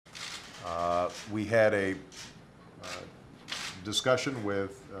We had a discussion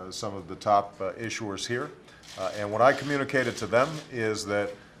with some of the top issuers here, and what I communicated to them is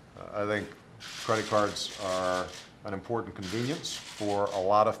that I think credit cards are an important convenience for a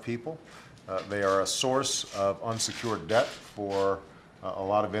lot of people. They are a source of unsecured debt for a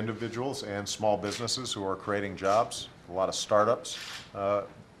lot of individuals and small businesses who are creating jobs. A lot of startups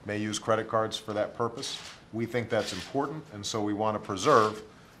may use credit cards for that purpose. We think that's important, and so we want to preserve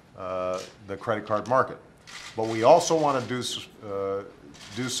the credit card market. But we also want to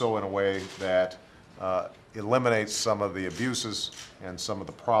do so in a way that eliminates some of the abuses and some of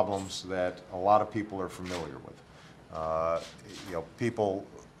the problems that a lot of people are familiar with. People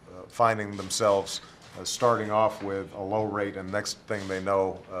finding themselves starting off with a low rate, and next thing they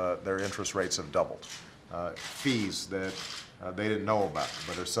know, their interest rates have doubled. Fees that they didn't know about,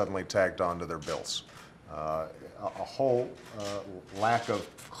 but are suddenly tagged onto their bills. A whole lack of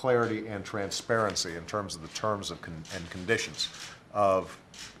clarity and transparency in terms of the terms and conditions of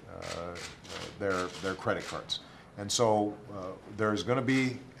their credit cards. And so there's going to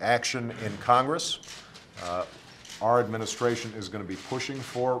be action in Congress. Our administration is going to be pushing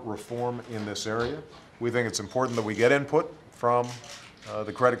for reform in this area. We think it's important that we get input from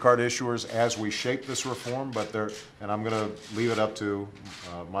the credit card issuers as we shape this reform, and I'm going to leave it up to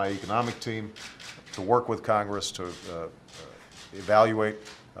my economic team to work with Congress to evaluate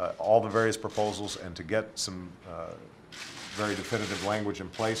all the various proposals and to get some very definitive language in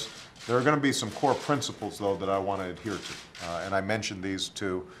place. There are going to be some core principles, though, that I want to adhere to, and I mentioned these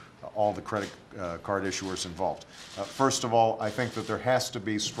to all the credit card issuers involved. First of all, I think that there has to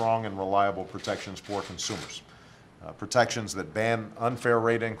be strong and reliable protections for consumers. Protections that ban unfair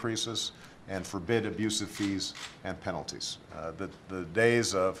rate increases and forbid abusive fees and penalties. The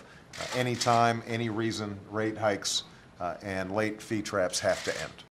days of any time, any reason rate hikes and late fee traps have to end.